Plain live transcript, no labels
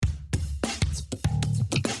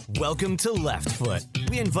Welcome to Left Foot.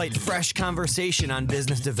 We invite fresh conversation on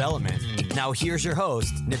business development. Now here's your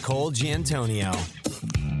host, Nicole Giantonio.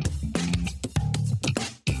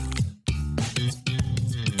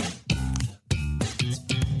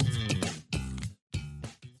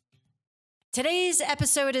 Today's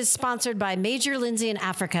episode is sponsored by Major Lindsey in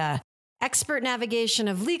Africa, expert navigation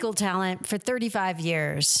of legal talent for 35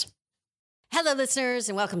 years. Hello, listeners,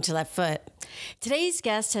 and welcome to Left Foot. Today's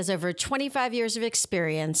guest has over 25 years of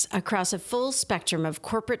experience across a full spectrum of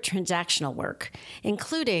corporate transactional work,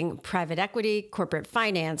 including private equity, corporate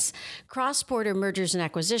finance, cross-border mergers and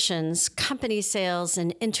acquisitions, company sales,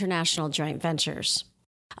 and international joint ventures.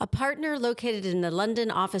 A partner located in the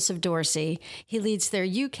London office of Dorsey, he leads their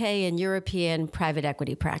UK and European private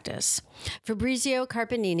equity practice. Fabrizio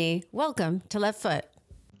Carpenini, welcome to Left Foot.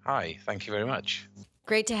 Hi, thank you very much.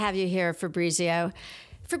 Great to have you here, Fabrizio.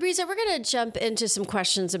 Fabrizio, we're going to jump into some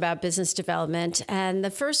questions about business development. And the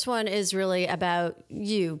first one is really about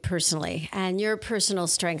you personally and your personal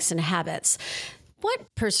strengths and habits. What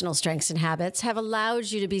personal strengths and habits have allowed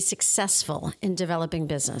you to be successful in developing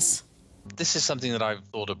business? This is something that I've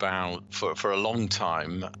thought about for a long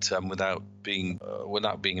time, without being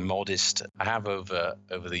modest. I have over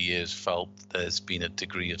the years felt there's been a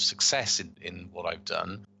degree of success in what I've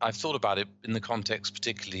done. I've thought about it in the context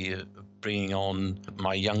particularly of bringing on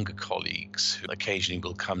my younger colleagues who occasionally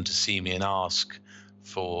will come to see me and ask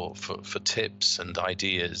for tips and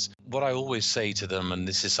ideas. What I always say to them, and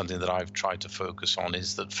this is something that I've tried to focus on,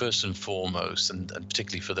 is that first and foremost, and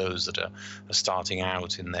particularly for those that are starting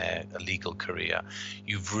out in their legal career,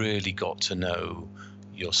 you've really got to know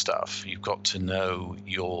your stuff. You've got to know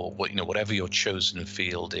whatever your chosen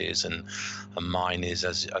field is, and mine is,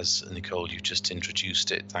 as Nicole, you just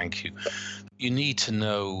introduced it. Thank you. You need to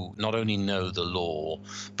not only know the law,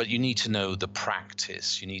 but you need to know the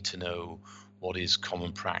practice. You need to know what is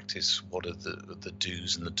common practice, what are the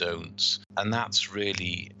do's and the don'ts. And that's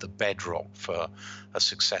really the bedrock for a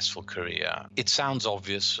successful career. It sounds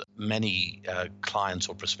obvious. Many clients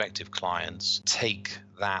or prospective clients take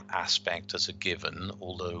that aspect as a given,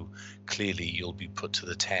 although clearly you'll be put to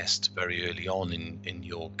the test very early on in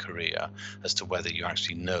your career as to whether you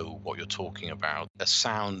actually know what you're talking about. A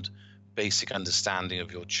sound basic understanding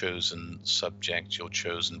of your chosen subject, your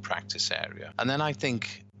chosen practice area. And then I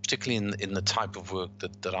think, particularly in the type of work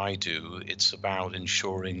that I do, it's about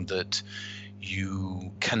ensuring that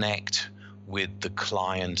you connect with the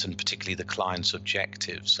client and particularly the client's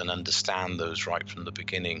objectives and understand those right from the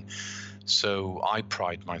beginning. So I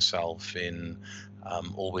pride myself in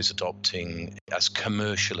always adopting as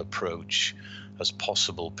commercial approach as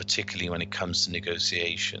possible, particularly when it comes to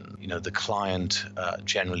negotiation. The client,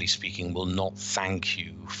 generally speaking, will not thank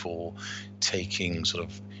you for taking sort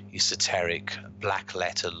of esoteric black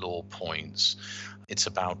letter law points. It's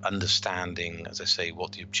about understanding, as I say,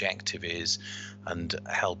 what the objective is and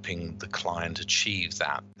helping the client achieve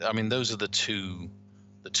that. I mean, those are the two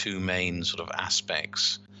main sort of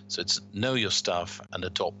aspects. So it's know your stuff and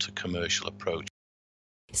adopt a commercial approach.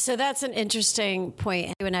 So that's an interesting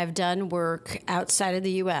point. When I've done work outside of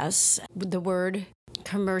the U.S., the word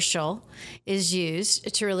commercial is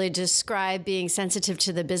used to really describe being sensitive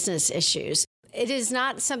to the business issues. It is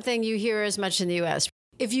not something you hear as much in the U.S.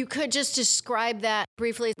 If you could just describe that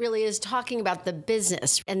briefly, it really is talking about the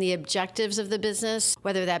business and the objectives of the business,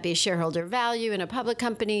 whether that be shareholder value in a public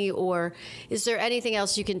company, or is there anything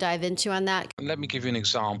else you can dive into on that? Let me give you an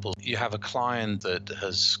example. You have a client that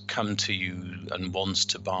has come to you and wants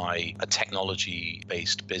to buy a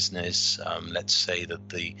technology-based business. Let's say that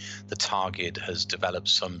the target has developed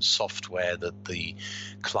some software that the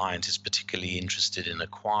client is particularly interested in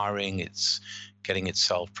acquiring. It's getting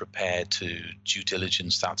itself prepared to due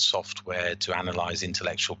diligence that software, to analyze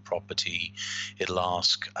intellectual property. It'll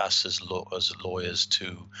ask us as lawyers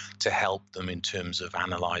to help them in terms of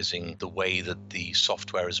analyzing the way that the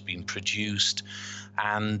software has been produced.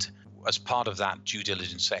 And as part of that due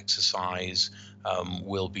diligence exercise,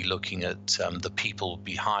 we'll be looking at the people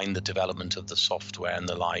behind the development of the software and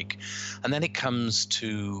the like. And then it comes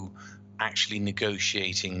to actually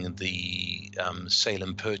negotiating the sale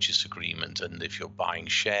and purchase agreement. And if you're buying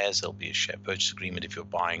shares, there'll be a share purchase agreement. If you're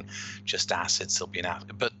buying just assets, there'll be an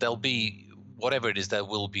asset. But there'll be, whatever it is, there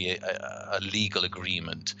will be a legal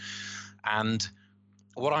agreement. And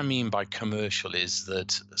what I mean by commercial is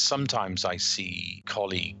that sometimes I see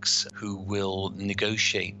colleagues who will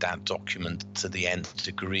negotiate that document to the nth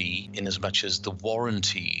degree, in as much as the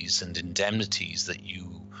warranties and indemnities that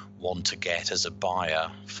you want to get as a buyer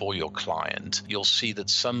for your client, you'll see that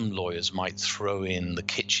some lawyers might throw in the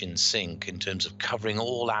kitchen sink in terms of covering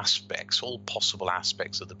all aspects, all possible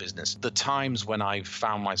aspects of the business. The times when I've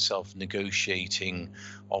found myself negotiating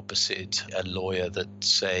opposite a lawyer that,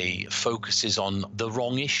 say, focuses on the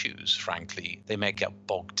wrong issues, frankly, they may get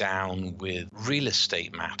bogged down with real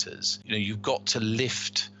estate matters. You've got to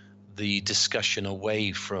lift the discussion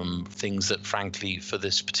away from things that, frankly, for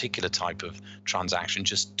this particular type of transaction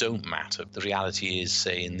just don't matter. The reality is,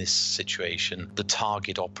 say, in this situation, the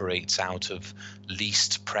target operates out of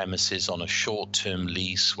leased premises on a short-term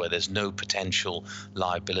lease where there's no potential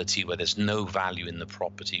liability, where there's no value in the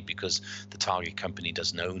property because the target company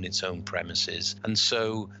doesn't own its own premises. And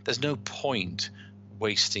so there's no point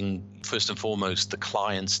wasting, first and foremost, the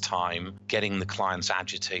client's time, getting the clients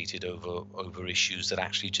agitated over issues that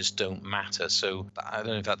actually just don't matter. So I don't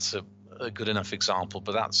know if that's a good enough example,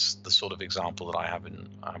 but that's the sort of example that I have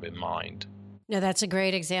in mind. No, that's a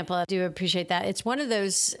great example. I do appreciate that. It's one of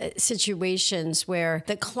those situations where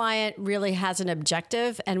the client really has an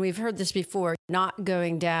objective, and we've heard this before, not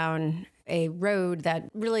going down a road that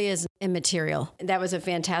really is immaterial. That was a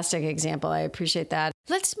fantastic example. I appreciate that.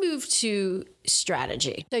 Let's move to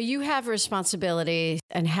strategy. So you have responsibility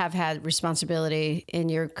and have had responsibility in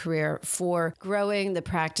your career for growing the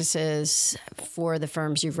practices for the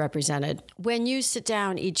firms you've represented. When you sit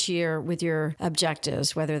down each year with your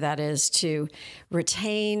objectives, whether that is to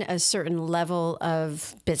retain a certain level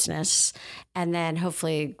of business and then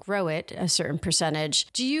hopefully grow it a certain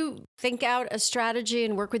percentage, do you think out a strategy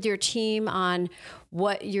and work with your team on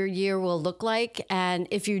what your year will look like? And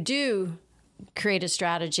if you do create a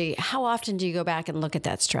strategy, how often do you go back and look at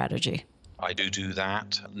that strategy? I do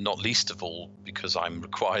that, not least of all because I'm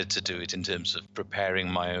required to do it in terms of preparing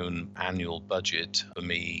my own annual budget for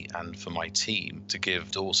me and for my team to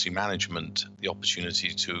give Dorsey management the opportunity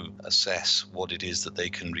to assess what it is that they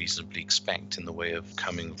can reasonably expect in the way of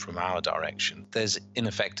coming from our direction. There's, in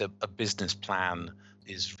effect, a business plan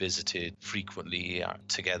is visited frequently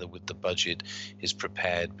together with the budget is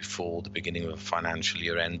prepared before the beginning of a financial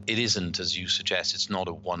year end. It isn't, as you suggest, it's not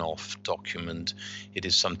a one-off document. It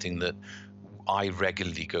is something that I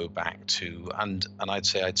regularly go back to, and I'd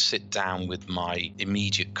say I'd sit down with my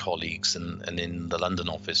immediate colleagues, and in the London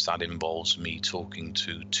office that involves me talking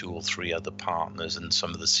to 2 or 3 other partners and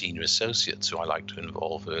some of the senior associates who I like to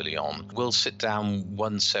involve early on. We'll sit down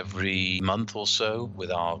once every month or so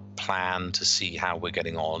with our plan to see how we're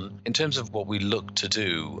getting on. In terms of what we look to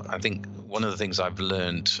do, I think one of the things I've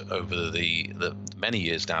learned over the many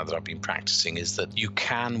years now that I've been practicing is that you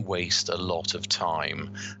can waste a lot of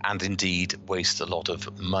time and indeed waste a lot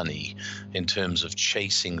of money in terms of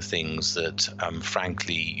chasing things that,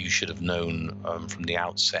 frankly, you should have known from the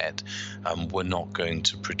outset were not going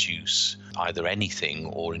to produce either anything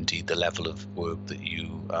or indeed the level of work that you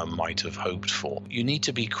might have hoped for. You need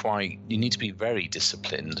to be very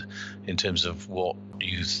disciplined in terms of what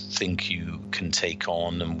you think you can take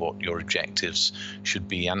on and what your objectives should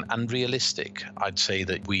be, and realistic. I'd say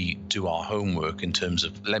that we do our homework in terms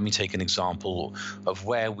of, let me take an example of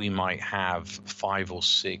where we might have 5 or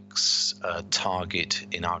 6 target,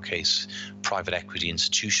 in our case, private equity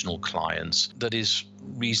institutional clients, that is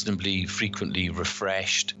reasonably frequently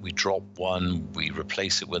refreshed. We drop one, we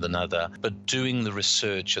replace it with another, but doing the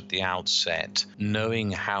research at the outset,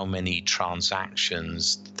 knowing how many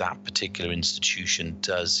transactions that particular institution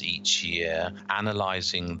does each year,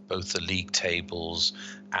 analyzing both the league tables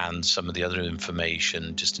and some of the other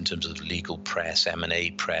information just in terms of legal press, M&A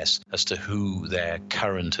press, as to who their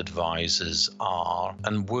current advisors are,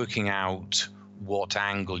 and working out what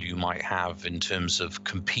angle you might have in terms of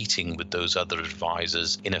competing with those other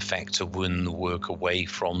advisors, in effect, to win the work away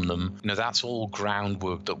from them. That's all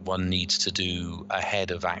groundwork that one needs to do ahead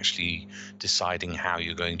of actually deciding how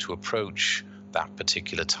you're going to approach that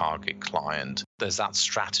particular target client. There's that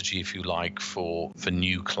strategy, if you like, for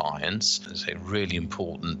new clients. It's really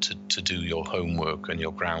important to do your homework and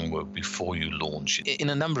your groundwork before you launch. In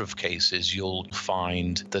a number of cases, you'll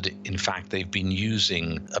find that, in fact, they've been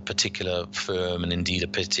using a particular firm and indeed a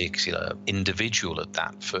particular individual at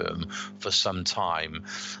that firm for some time.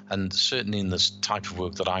 And certainly in this type of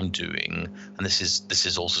work that I'm doing, and this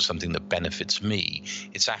is also something that benefits me,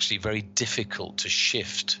 it's actually very difficult to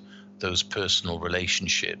shift those personal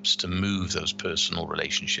relationships, to move those personal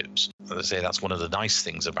relationships. As I say, that's one of the nice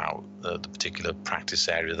things about the particular practice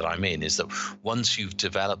area that I'm in, is that once you've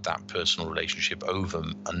developed that personal relationship over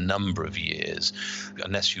a number of years,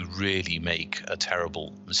 unless you really make a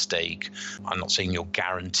terrible mistake, I'm not saying you're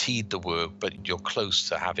guaranteed the work, but you're close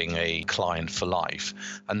to having a client for life.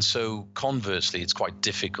 And so conversely, it's quite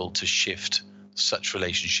difficult to shift such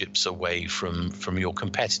relationships away from your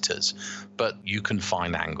competitors. But you can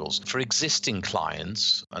find angles. For existing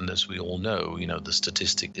clients, and as we all know, the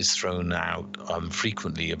statistic is thrown out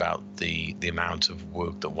frequently about the amount of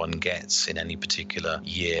work that one gets in any particular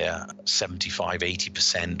year,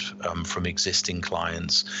 75-80% from existing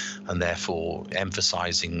clients, and therefore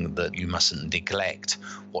emphasizing that you mustn't neglect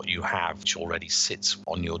what you have, which already sits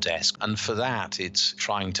on your desk. And for that, it's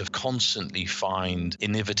trying to constantly find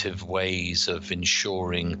innovative ways of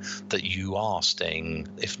ensuring that you are staying,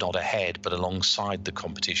 if not ahead, but alongside the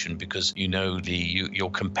competition, because your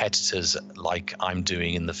competitors, like I'm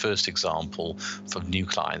doing in the first example for new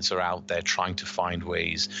clients, are out there trying to find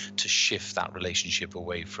ways to shift that relationship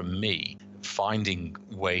away from me, finding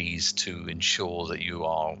ways to ensure that you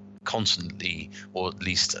are constantly, or at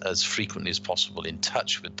least as frequently as possible, in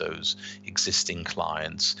touch with those existing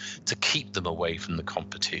clients to keep them away from the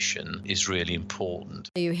competition is really important.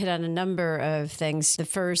 You hit on a number of things. The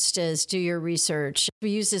first is do your research.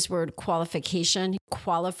 We use this word qualification.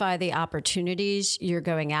 Qualify the opportunities you're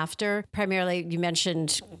going after. Primarily, you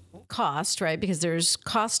mentioned cost, right? Because there's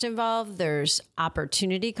cost involved, there's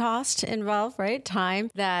opportunity cost involved, right? Time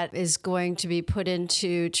that is going to be put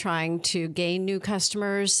into trying to gain new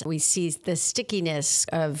customers. We see the stickiness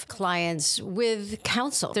of clients with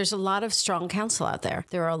counsel. There's a lot of strong counsel out there.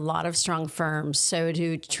 There are a lot of strong firms. So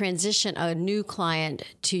to transition a new client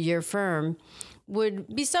to your firm would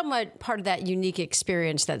be somewhat part of that unique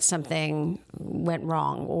experience that something went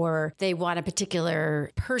wrong, or they want a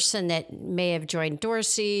particular person that may have joined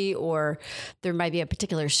Dorsey, or there might be a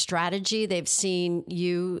particular strategy they've seen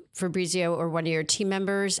you, Fabrizio, or one of your team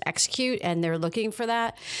members execute, and they're looking for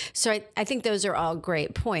that. So I think those are all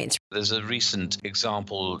great points. There's a recent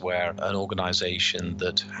example where an organization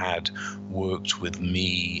that had worked with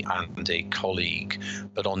me and a colleague,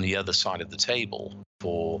 but on the other side of the table,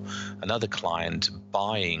 for another client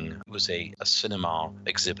buying was a cinema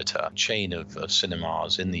exhibitor, chain of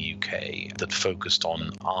cinemas in the UK that focused on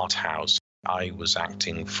art house. I was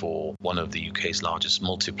acting for one of the UK's largest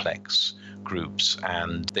multiplex groups,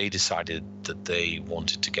 and they decided that they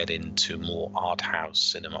wanted to get into more art house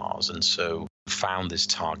cinemas, and so found this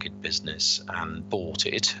target business and bought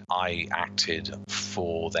it. I acted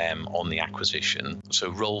for them on the acquisition. So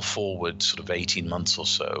roll forward sort of 18 months or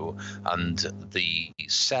so, and the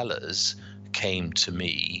sellers came to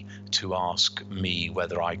me to ask me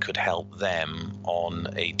whether I could help them on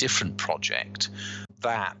a different project.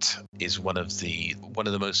 That is one of the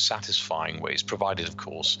most satisfying ways, provided, of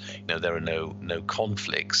course, there are no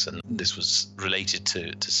conflicts, and this was related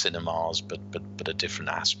to cinemas, but a different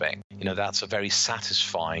aspect. That's a very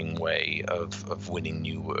satisfying way of winning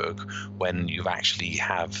new work, when you actually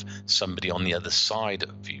have somebody on the other side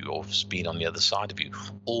of you, or has been on the other side of you,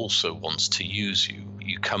 also wants to use you.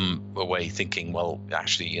 You come away thinking, well,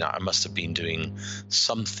 actually, I must have been doing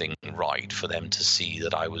something right for them to see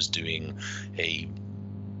that I was doing a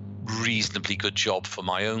reasonably good job for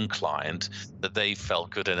my own client, that they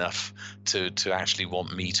felt good enough to actually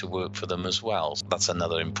want me to work for them as well. So that's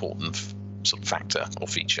another important sort of factor or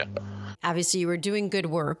feature. Obviously, you were doing good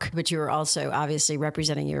work, but you were also obviously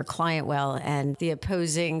representing your client well, and the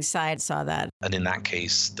opposing side saw that. And in that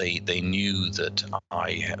case, they knew that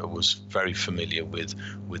I was very familiar with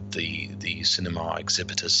the cinema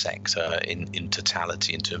exhibitor sector in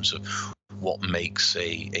totality, in terms of what makes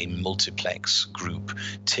a multiplex group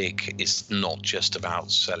tick. Is not just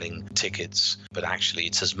about selling tickets, but actually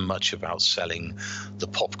it's as much about selling the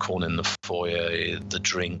popcorn in the foyer, the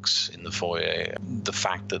drinks in the foyer, the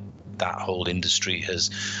fact that whole industry has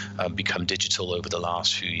become digital over the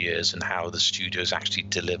last few years, and how the studios actually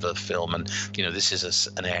deliver film. And, this is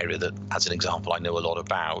an area that, as an example, I know a lot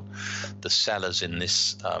about. The sellers in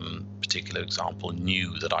this particular example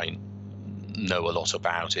knew that I know a lot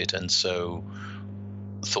about it, and so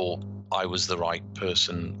thought I was the right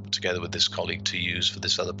person, together with this colleague, to use for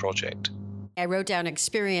this other project. I wrote down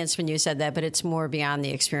experience when you said that, but it's more beyond the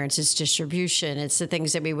experience. It's distribution. It's the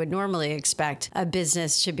things that we would normally expect a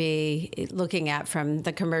business to be looking at from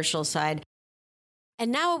the commercial side.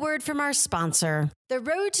 And now a word from our sponsor. The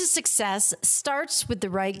road to success starts with the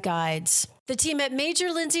right guides. The team at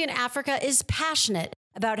Major Lindsey in Africa is passionate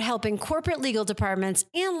about helping corporate legal departments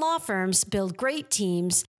and law firms build great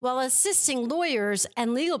teams while assisting lawyers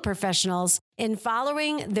and legal professionals in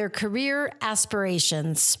following their career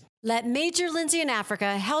aspirations. Let Major Lindsey in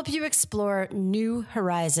Africa help you explore new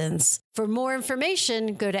horizons. For more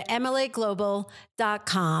information, go to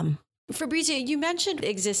mlaglobal.com. Fabrizio, you mentioned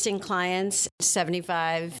existing clients,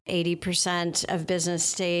 75, 80% of business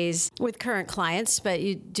stays with current clients, but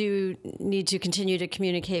you do need to continue to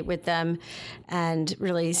communicate with them and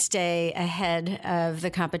really stay ahead of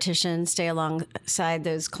the competition, stay alongside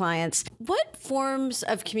those clients. What forms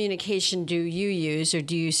of communication do you use, or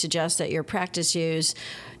do you suggest that your practice use,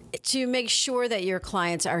 to make sure that your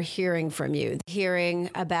clients are hearing from you, hearing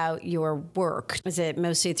about your work? Is it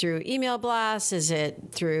mostly through email blasts? Is it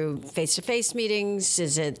through face-to-face meetings?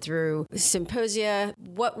 Is it through symposia?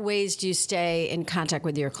 What ways do you stay in contact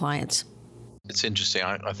with your clients? It's interesting.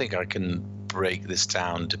 I think I can break this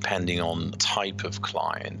down depending on type of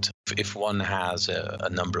client. If one has a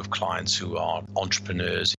number of clients who are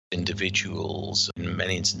entrepreneurs, individuals, in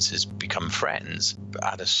many instances become friends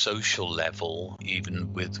at a social level,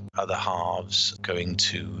 even with other halves, going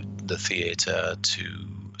to the theatre, to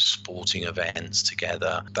sporting events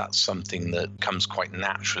together, that's something that comes quite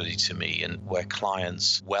naturally to me, and where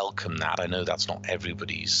clients welcome that. I know that's not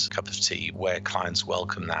everybody's cup of tea. Where clients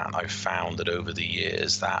welcome that, I've found that over the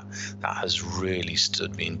years that has really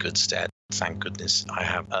stood me in good stead. Thank goodness I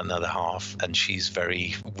have another half, and she's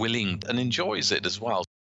very willing and enjoys it as well.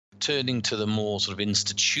 Turning to the more sort of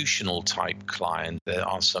institutional type client, there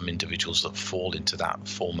are some individuals that fall into that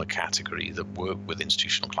former category that work with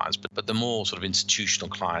institutional clients. But the more sort of institutional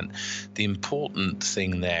client, the important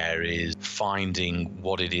thing there is finding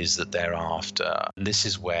what it is that they're after. And this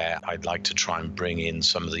is where I'd like to try and bring in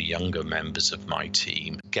some of the younger members of my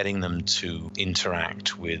team, getting them to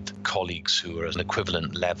interact with colleagues who are at an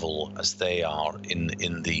equivalent level as they are in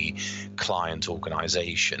the client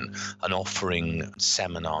organization, and offering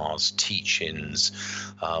seminars, teach-ins,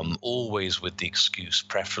 always with the excuse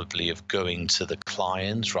preferably of going to the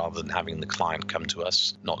client rather than having the client come to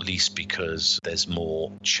us, not least because there's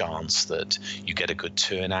more chance that you get a good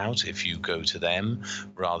turnout if you go to them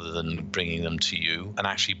rather than bringing them to you, and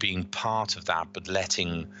actually being part of that, but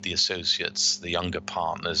letting the associates, the younger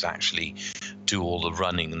partners, actually do all the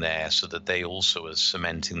running there so that they also are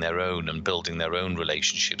cementing their own and building their own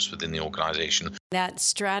relationships within the organization. That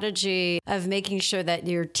strategy of making sure that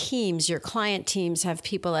your teams, your client teams, have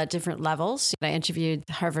people at different levels. I interviewed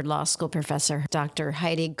Harvard Law School professor, Dr.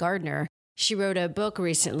 Heidi Gardner. She wrote a book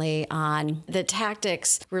recently on the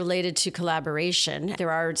tactics related to collaboration. There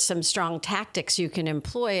are some strong tactics you can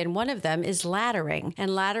employ, and one of them is laddering. And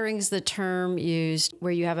laddering is the term used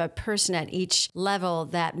where you have a person at each level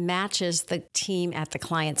that matches the team at the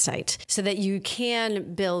client site so that you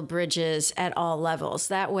can build bridges at all levels.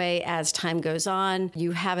 That way, as time goes on,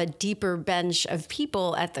 you have a deeper bench of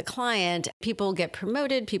people at the client. People get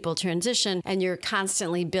promoted, people transition, and you're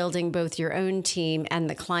constantly building both your own team and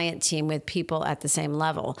the client team with people at the same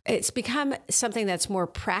level. It's become something that's more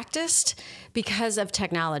practiced because of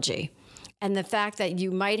technology. And the fact that you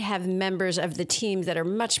might have members of the team that are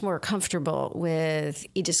much more comfortable with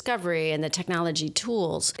e-discovery and the technology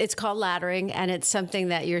tools. It's called laddering, and it's something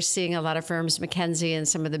that you're seeing a lot of firms, McKinsey and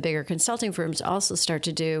some of the bigger consulting firms, also start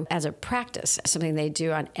to do as a practice, something they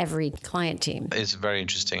do on every client team. It's very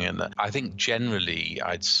interesting. And I think generally,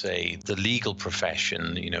 I'd say the legal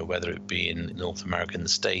profession, whether it be in North America, in the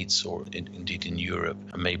States, or indeed in Europe,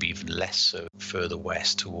 and maybe even less so further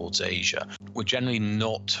west towards Asia, we're generally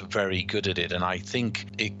not very good at it. And I think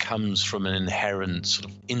it comes from an inherent sort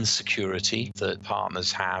of insecurity that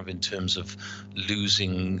partners have in terms of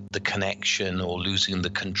losing the connection or losing the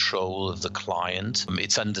control of the client.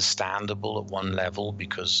 It's understandable at one level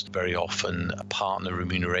because very often partner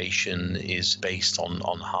remuneration is based on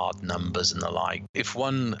hard numbers and the like. If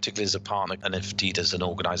one, particularly as a partner, and if indeed as an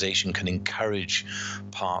organization, can encourage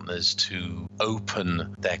partners to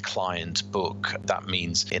open their client book, that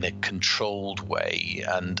means in a controlled way,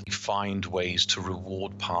 and find ways to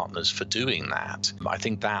reward partners for doing that. I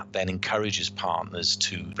think that then encourages partners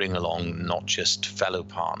to bring along not just fellow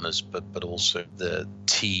partners, but also the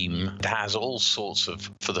team. It has all sorts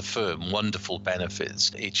of, for the firm, wonderful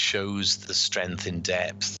benefits. It shows the strength in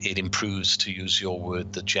depth. It improves, to use your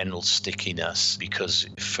word, the general stickiness, because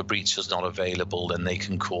if Fabrizio's not available, then they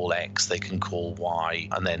can call X, they can call Y.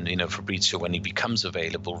 And then, Fabrizio, when he becomes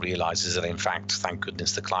available, realizes that in fact, thank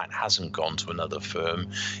goodness, the client hasn't gone to another firm.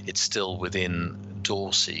 It's still within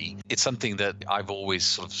Dorsey. It's something that I've always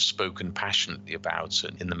sort of spoken passionately about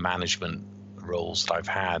in the management roles that I've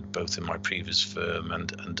had, both in my previous firm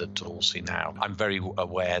and at Dorsey now, I'm very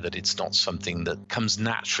aware that it's not something that comes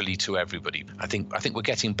naturally to everybody. I think we're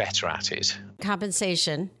getting better at it.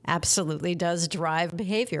 Compensation absolutely does drive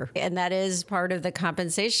behavior. And that is part of the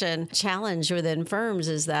compensation challenge within firms,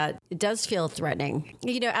 is that it does feel threatening.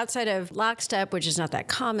 Outside of lockstep, which is not that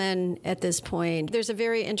common at this point, there's a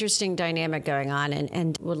very interesting dynamic going on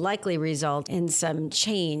and will likely result in some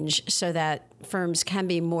change so that firms can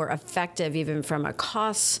be more effective even from a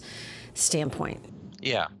cost standpoint.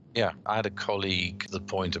 Yeah. I had a colleague, the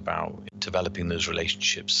point about developing those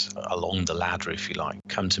relationships along the ladder, if you like,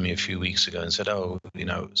 come to me a few weeks ago and said,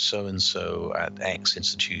 so-and-so at X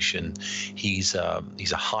institution, he's a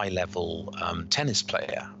high-level tennis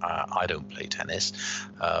player. I don't play tennis.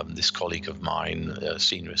 This colleague of mine, a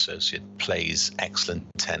senior associate, plays excellent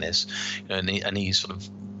tennis. And he sort of,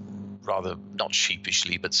 rather not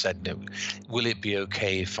sheepishly, but said, will it be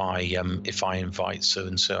okay if I invite so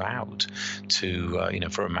and so out to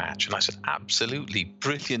for a match? And I said, absolutely,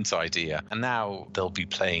 brilliant idea. And now they'll be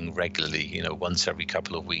playing regularly, once every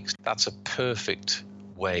couple of weeks. That's a perfect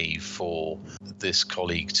way for this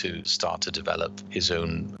colleague to start to develop his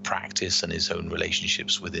own practice and his own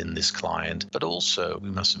relationships within this client. But also,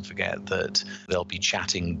 we mustn't forget that they'll be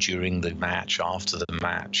chatting during the match, after the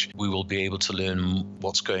match. We will be able to learn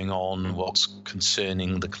what's going on, what's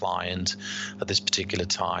concerning the client at this particular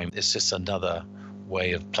time. It's just another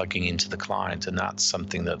way of plugging into the client, and that's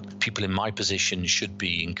something that people in my position should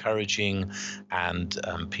be encouraging, and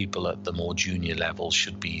people at the more junior level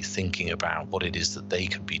should be thinking about what it is that they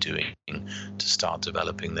could be doing to start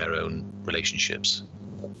developing their own relationships.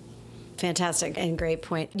 Fantastic and great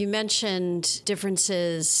point. You mentioned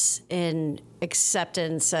differences in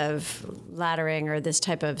acceptance of laddering or this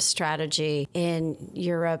type of strategy in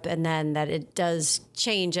Europe, and then that it does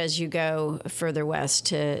change as you go further west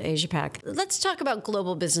to Asia Pac. Let's talk about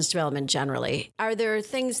global business development generally. Are there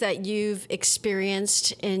things that you've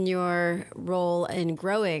experienced in your role in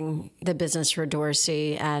growing the business for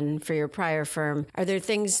Dorsey and for your prior firm? Are there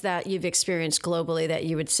things that you've experienced globally that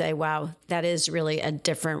you would say, wow, that is really a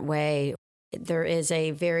different way? There is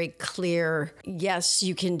a very clear, yes,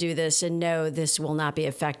 you can do this, and no, this will not be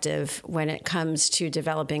effective when it comes to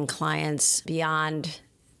developing clients beyond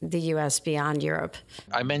the U.S., beyond Europe.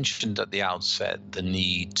 I mentioned at the outset the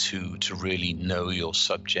need to really know your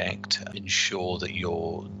subject, ensure that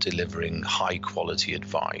you're delivering high quality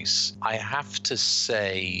advice. I have to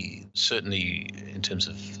say, certainly in terms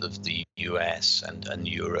of the US and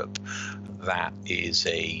Europe, that is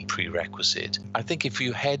a prerequisite. I think if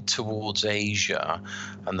you head towards Asia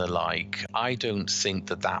and the like, I don't think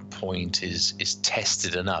that point is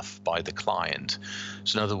tested enough by the client.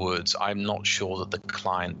 So in other words, I'm not sure that the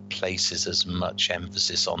client places as much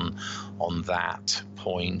emphasis on that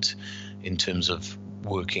point in terms of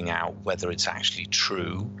working out whether it's actually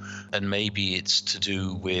true. And maybe it's to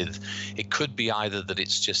do with, it could be either that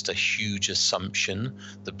it's just a huge assumption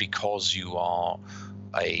that because you are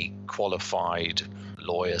a qualified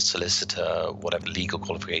lawyer, solicitor, whatever legal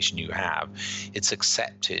qualification you have, it's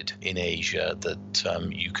accepted in Asia that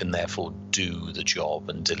you can therefore do the job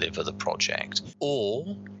and deliver the project.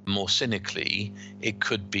 Or, more cynically, it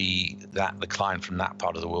could be that the client from that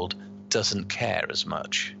part of the world doesn't care as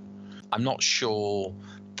much. I'm not sure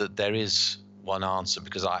that there is one answer,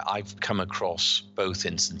 because I've come across both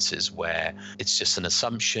instances where it's just an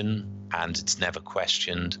assumption and it's never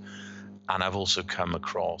questioned. And I've also come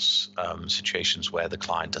across situations where the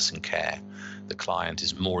client doesn't care. The client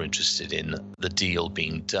is more interested in the deal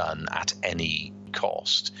being done at any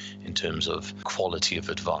cost in terms of quality of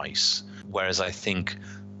advice. Whereas I think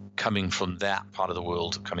coming from that part of the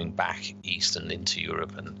world, coming back east and into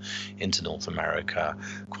Europe and into North America,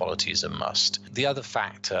 quality is a must. The other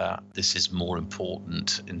factor, this is more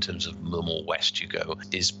important in terms of the more west you go,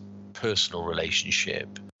 is personal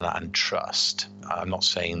relationship and trust. I'm not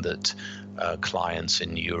saying that clients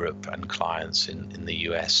in Europe and clients in the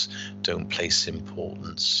US don't place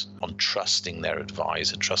importance on trusting their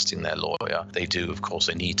advisor, trusting their lawyer. They do, of course,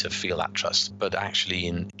 they need to feel that trust. But actually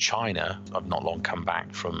in China, I've not long come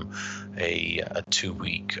back from a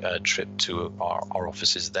 2-week trip to our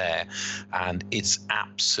offices there, and it's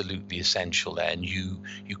absolutely essential there. And you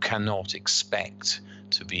cannot expect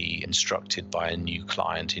to be instructed by a new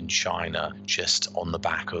client in China just on the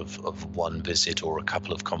back of one visit or a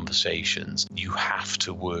couple of conversations. You have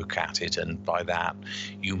to work at it, and by that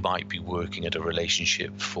you might be working at a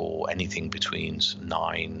relationship for anything between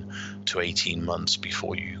 9 to 18 months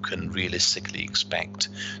before you can realistically expect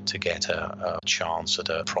to get a chance at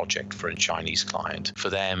a project for a Chinese client. For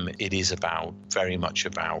them, it is very much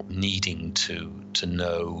about needing to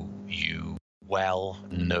know you well,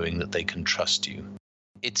 knowing that they can trust you.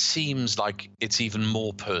 It seems like it's even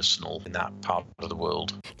more personal in that part of the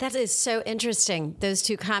world. That is so interesting. Those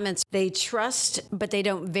two comments, they trust, but they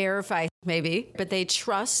don't verify maybe, but they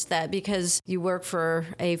trust that because you work for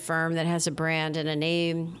a firm that has a brand and a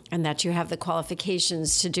name and that you have the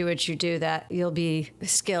qualifications to do what you do, that you'll be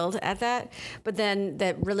skilled at that. But then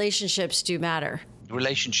that relationships do matter.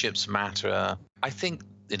 Relationships matter. I think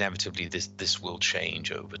inevitably this will change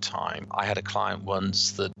over time. I had a client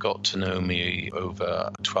once that got to know me over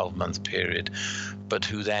a 12-month period, but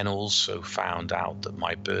who then also found out that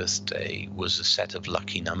my birthday was a set of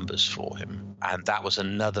lucky numbers for him. And that was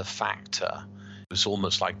another factor. It was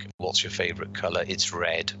almost like, what's your favorite color? It's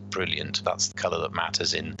red. Brilliant. That's the color that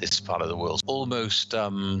matters in this part of the world. Almost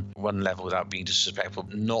one level, without being disrespectful,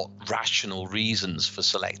 not rational reasons for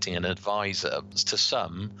selecting an advisor. To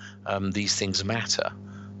some, these things matter.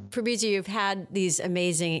 Fabrizio, you've had these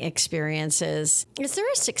amazing experiences. Is there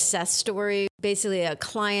a success story, basically a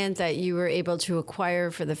client that you were able to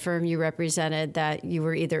acquire for the firm you represented that you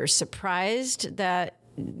were either surprised that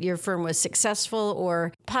your firm was successful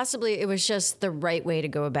or possibly it was just the right way to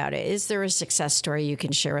go about it? Is there a success story you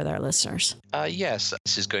can share with our listeners? Yes,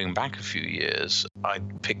 this is going back a few years. I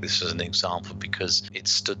pick this as an example because it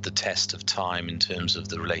stood the test of time in terms of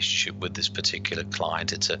the relationship with this particular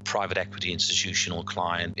client. It's a private equity institutional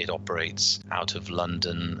client. It operates out of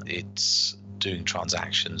London. It's doing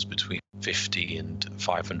transactions between 50 and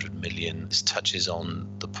 500 million. This touches on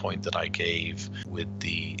the point that I gave with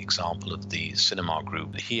the example of the Cinema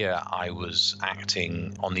Group. Here, I was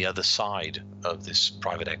acting on the other side of this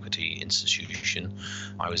private equity institution.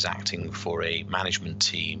 I was acting for a management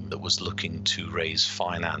team that was looking to raise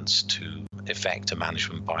finance to effect a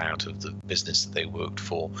management buyout of the business that they worked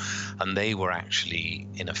for. And they were actually,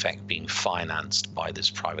 in effect, being financed by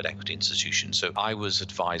this private equity institution. So I was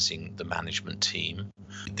advising the management team.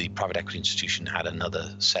 The private equity institution had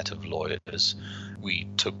another set of lawyers. We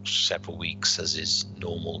took several weeks, as is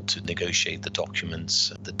normal, to negotiate the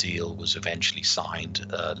documents. The deal was eventually signed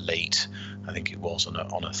late. I think it was on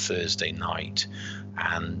a Thursday night.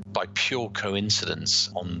 And by pure coincidence,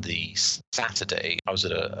 on the Saturday, I was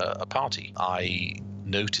at a party. I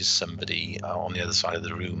noticed somebody on the other side of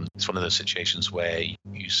the room. It's one of those situations where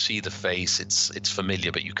you see the face, it's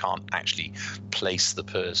familiar, but you can't actually place the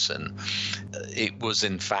person. It was,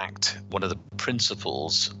 in fact, one of the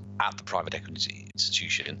principals at the private equity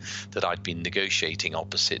institution that I'd been negotiating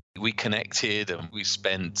opposite. We connected and we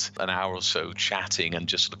spent an hour or so chatting and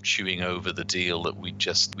just sort of chewing over the deal that we'd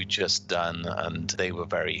just done, and they were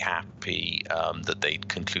very happy that they'd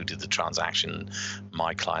concluded the transaction.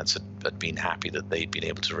 My clients had been happy that they'd been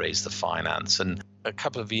able to raise the finance. And a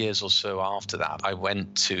couple of years or so after that, I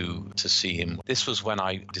went to see him. This was when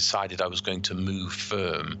I decided I was going to move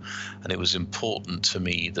firm, and it was important to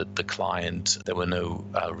me that the client, there were no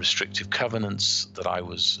restrictive covenants that I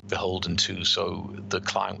was beholden to, so the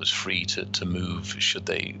client was free to move should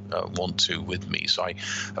they want to with me. So I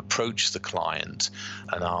approached the client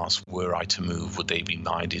and asked, were I to move, would they be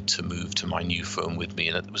minded to move to my new firm with me?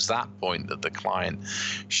 And it was that point that the client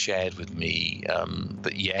shared with me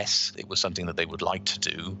that yes, it was something that they would like to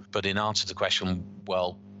do. But in answer to the question,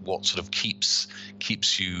 well, what sort of keeps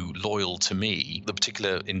you loyal to me? The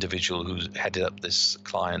particular individual who headed up this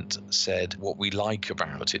client said, what we like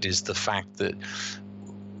about it is the fact that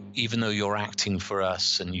even though you're acting for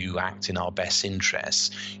us and you act in our best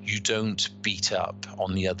interests, you don't beat up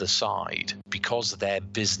on the other side. Because their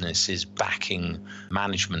business is backing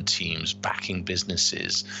management teams, backing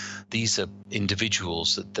businesses, these are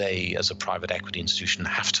individuals that they, as a private equity institution,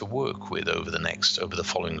 have to work with over the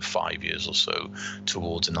following 5 years or so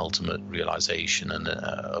towards an ultimate realization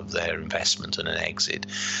of their investment and an exit.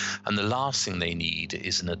 And the last thing they need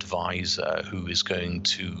is an advisor who is going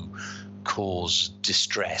to cause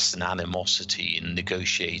distress and animosity in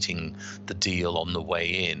negotiating the deal on the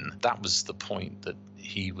way in. That was the point that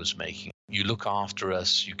he was making. You look after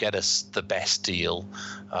us, you get us the best deal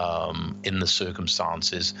in the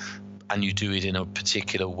circumstances, and you do it in a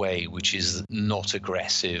particular way which is not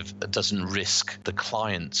aggressive, doesn't risk the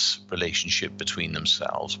client's relationship between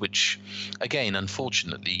themselves, which, again,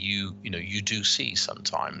 unfortunately, you do see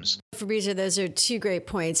sometimes. Fabrizio, those are two great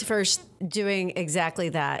points. First, doing exactly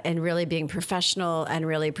that and really being professional and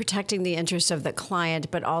really protecting the interests of the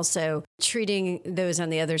client, but also treating those on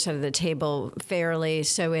the other side of the table fairly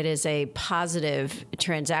so it is a positive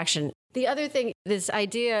transaction. The other thing, this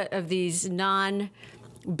idea of these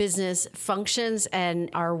non-business functions and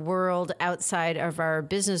our world outside of our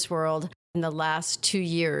business world. In the last 2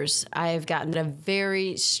 years, I have gotten a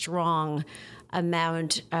very strong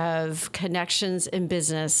amount of connections in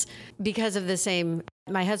business because of the same.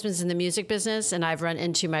 My husband's in the music business, and I've run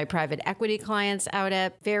into my private equity clients out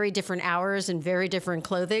at very different hours and very different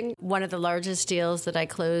clothing. One of the largest deals that I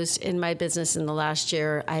closed in my business in the last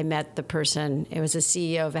year, I met the person. It was a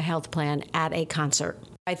CEO of a health plan at a concert.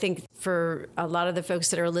 I think for a lot of the folks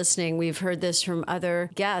that are listening, we've heard this from other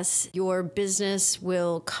guests. Your business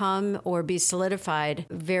will come or be solidified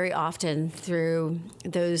very often through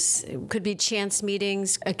those, could be chance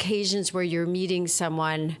meetings, occasions where you're meeting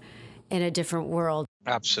someone in a different world.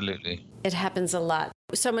 Absolutely. It happens a lot.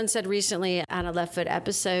 Someone said recently on a Left Foot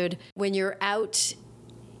episode, when you're out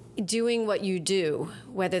doing what you do,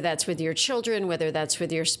 whether that's with your children, whether that's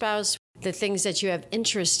with your spouse, the things that you have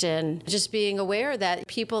interest in, just being aware that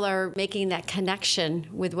people are making that connection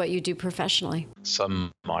with what you do professionally.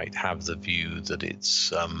 Some might have the view that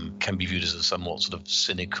it's can be viewed as a somewhat sort of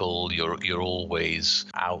cynical. You're always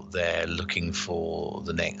out there looking for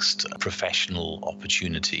the next professional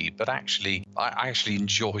opportunity, but actually, I actually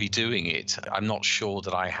enjoy doing it. I'm not sure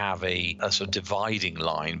that I have a sort of dividing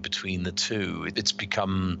line between the two. It's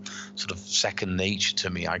become sort of second nature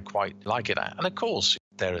to me. I quite like it, and of course,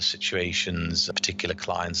 there are situations, particular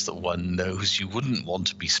clients that one knows you wouldn't want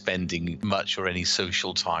to be spending much or any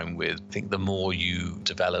social time with. I think the more you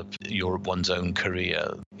develop one's own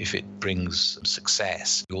career, if it brings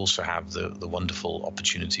success, you also have the wonderful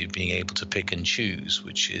opportunity of being able to pick and choose,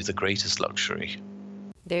 which is the greatest luxury.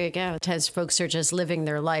 There you go. As folks are just living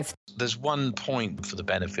their life. There's one point for the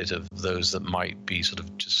benefit of those that might be sort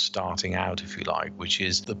of just starting out, if you like, which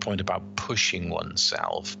is the point about pushing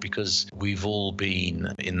oneself, because we've all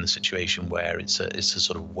been in the situation where it's a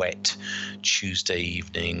sort of wet Tuesday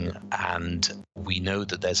evening, and we know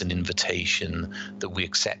that there's an invitation that we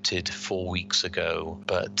accepted 4 weeks ago,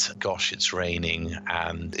 but gosh, it's raining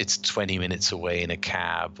and it's 20 minutes away in a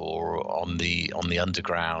cab or on the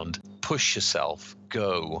underground. Push yourself.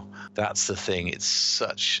 Go. That's the thing. It's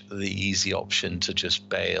such the easy option to just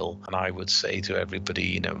bail. And I would say to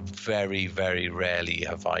everybody, very, very rarely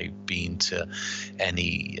have I been to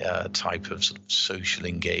any type of, sort of social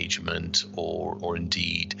engagement or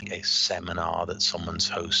indeed a seminar that someone's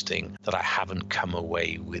hosting that I haven't come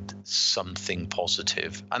away with something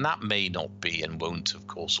positive. And that may not be and won't, of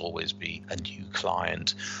course, always be a new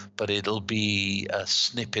client, but it'll be a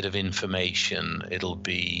snippet of information. It'll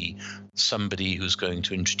be somebody who's going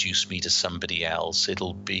to introduce me to somebody else.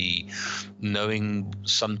 It'll be knowing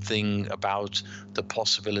something about the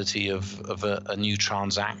possibility of a new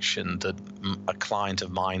transaction that a client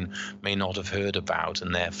of mine may not have heard about,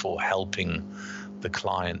 and therefore helping the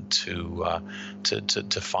client to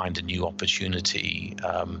find a new opportunity.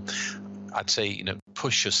 I'd say,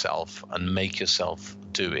 push yourself and make yourself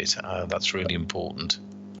do it. That's really important.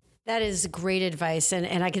 That is great advice.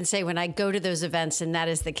 And I can say when I go to those events and that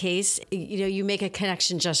is the case, you make a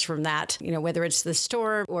connection just from that, whether it's the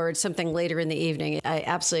store or it's something later in the evening. I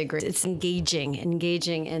absolutely agree. It's engaging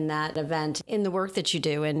in that event, in the work that you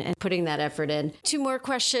do and putting that effort in. Two more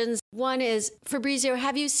questions. One is, Fabrizio,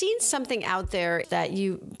 have you seen something out there that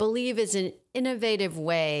you believe is an innovative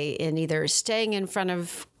way in either staying in front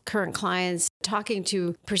of current clients, talking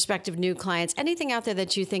to prospective new clients, anything out there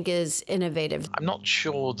that you think is innovative? I'm not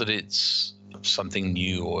sure that it's something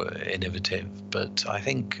new or innovative, but I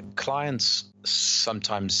think clients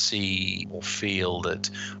sometimes see or feel that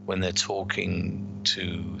when they're talking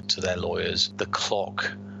to their lawyers, the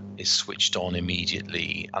clock is switched on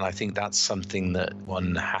immediately. And I think that's something that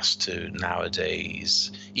one has to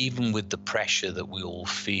nowadays, even with the pressure that we all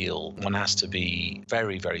feel, one has to be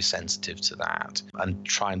very, very sensitive to that and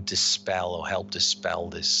try and dispel or help dispel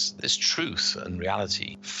this truth and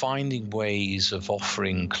reality. Finding ways of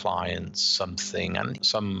offering clients something, and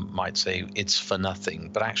some might say it's for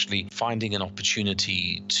nothing, but actually finding an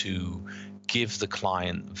opportunity to give the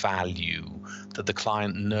client value that the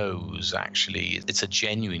client knows actually it's a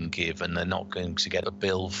genuine give and they're not going to get a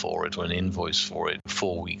bill for it or an invoice for it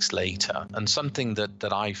 4 weeks later. And something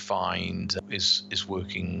that I find is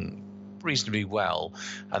working reasonably well,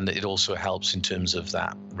 and it also helps in terms of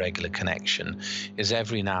that regular connection, is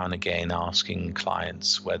every now and again asking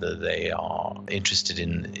clients whether they are interested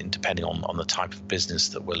in depending on the type of business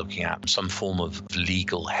that we're looking at, some form of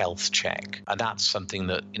legal health check. And that's something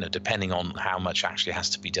that, depending on how much actually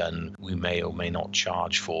has to be done, we may or may not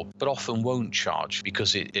charge for, but often won't charge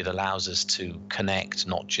because it allows us to connect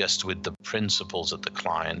not just with the principals at the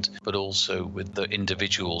client, but also with the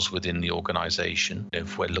individuals within the organization.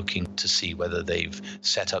 If we're looking to see whether they've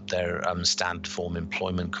set up their standard form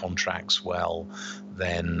employment contracts well.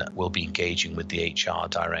 Then we'll be engaging with the HR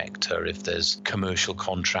director. If there's commercial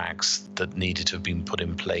contracts that needed to have been put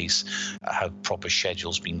in place, have proper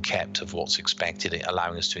schedules been kept of what's expected,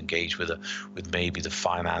 allowing us to engage with maybe the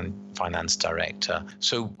finance director.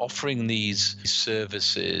 So offering these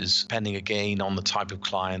services, depending again on the type of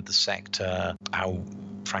client, the sector, how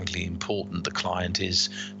frankly important the client is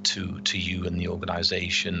to you and the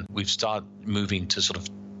organization. We've started moving to sort of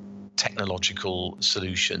technological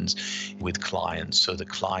solutions with clients so that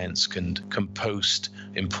clients can post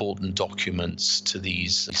important documents to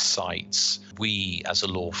these sites we as a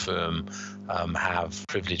law firm have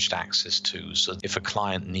privileged access to. So if a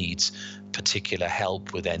client needs particular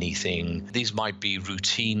help with anything, these might be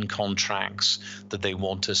routine contracts that they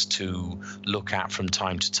want us to look at from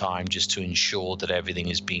time to time just to ensure that everything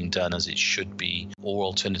is being done as it should be. Or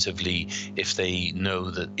alternatively, if they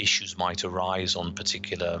know that issues might arise on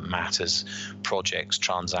particular matters, projects,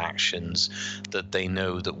 transactions, that they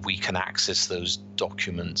know that we can access those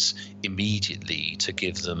documents immediately to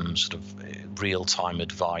give them sort of real-time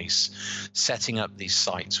advice. Setting up these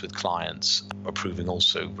sites with clients are proving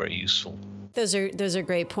also very useful. Those are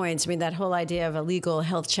great points. I mean, that whole idea of a legal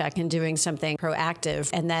health check and doing something proactive,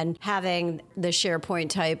 and then having the SharePoint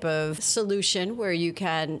type of solution where you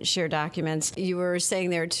can share documents. You were saying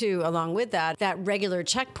there too, along with that regular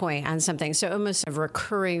checkpoint on something. So almost a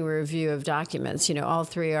recurring review of documents. You know, all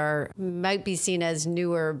three might be seen as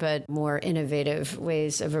newer but more innovative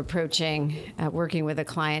ways of approaching working with a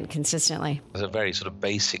client consistently. At a very sort of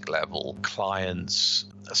basic level,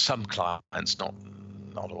 some clients, not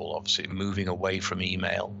all, obviously, moving away from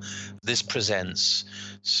email. This presents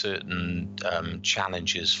certain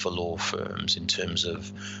challenges for law firms in terms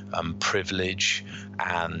of privilege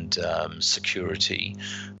and security.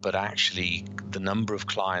 But actually, the number of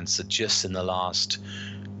clients that just in the last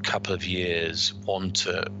couple of years want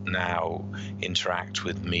to now interact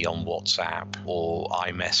with me on WhatsApp or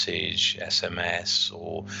iMessage, SMS,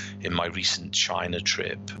 or in my recent China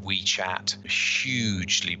trip, WeChat,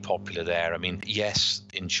 hugely popular there. I mean, yes,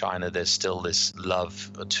 in China, there's still this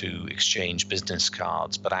love to exchange business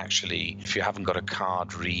cards, but actually, if you haven't got a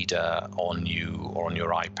card reader on you or on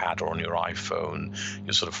your iPad or on your iPhone,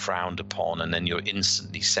 you're sort of frowned upon, and then you're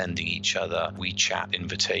instantly sending each other WeChat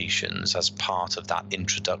invitations as part of that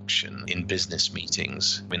introduction in business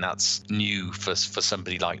meetings. I mean, that's new for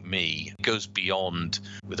somebody like me. It goes beyond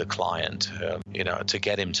with a client, to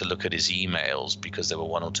get him to look at his emails because there were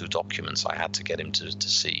one or two documents I had to get him to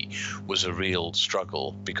see was a real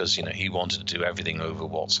struggle because, he wanted to do everything over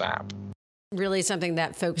WhatsApp. Really something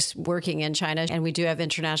that folks working in China, and we do have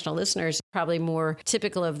international listeners, probably more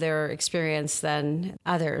typical of their experience than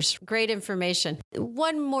others. Great information.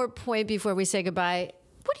 One more point before we say goodbye.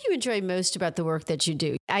 What do you enjoy most about the work that you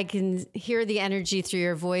do? I can hear the energy through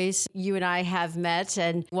your voice. You and I have met,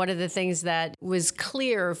 and one of the things that was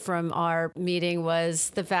clear from our meeting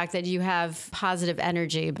was the fact that you have positive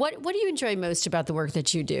energy. What do you enjoy most about the work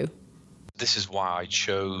that you do? This is why I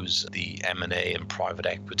chose the M&A and private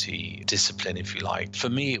equity discipline, if you like. For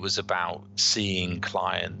me, it was about seeing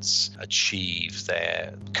clients achieve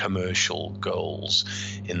their commercial goals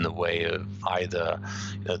in the way of either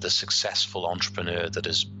the successful entrepreneur that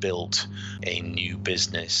has built a new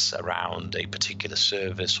business around a particular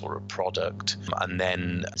service or a product, and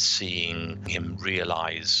then seeing him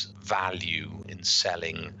realize value in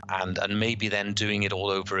selling and maybe then doing it all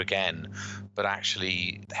over again, but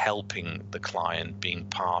actually helping the client, being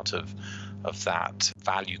part of that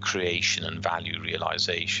value creation and value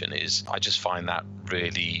realization I just find that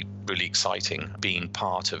really, really exciting, being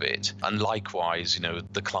part of it. And likewise,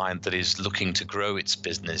 the client that is looking to grow its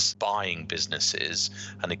business, buying businesses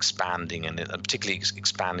and expanding, and particularly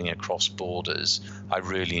expanding across borders, I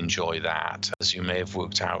really enjoy that. As you may have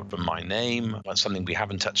worked out from my name, that's something we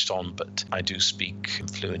haven't touched on, but I do speak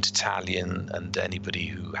fluent Italian, and anybody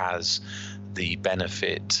who has the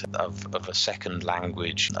benefit of a second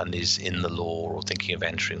language and is in the law or thinking of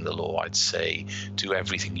entering the law, I'd say do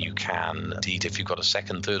everything you can. Indeed, if you've got a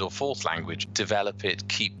second, third or fourth language, develop it,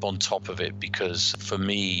 keep on top of it, because for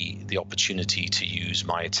me, the opportunity to use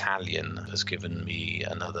my Italian has given me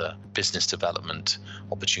another business development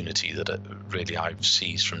opportunity that really I've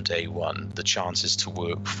seized from day one. The chances to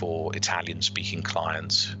work for Italian-speaking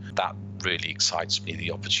clients, that really excites me,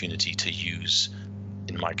 the opportunity to use,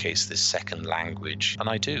 in my case, this second language. And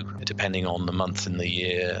I do, depending on the month and the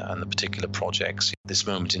year and the particular projects. At this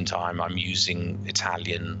moment in time, I'm using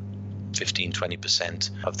Italian 15, 20%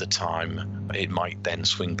 of the time. It might then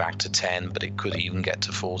swing back to 10, but it could even get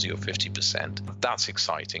to 40 or 50%. That's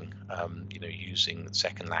exciting. Using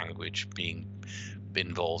second language, being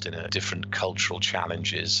involved in different cultural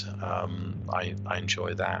challenges. I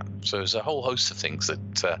enjoy that. So there's a whole host of things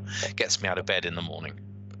that gets me out of bed in the morning.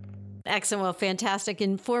 Excellent. Well, fantastic,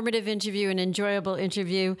 informative interview, and enjoyable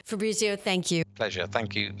interview. Fabrizio, thank you. Pleasure.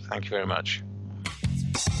 Thank you. Thank you very much.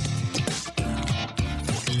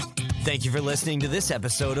 Thank you for listening to this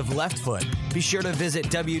episode of Left Foot. Be sure to visit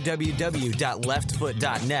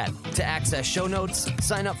www.leftfoot.net to access show notes,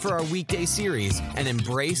 sign up for our weekday series, and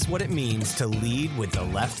embrace what it means to lead with the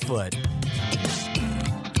left foot.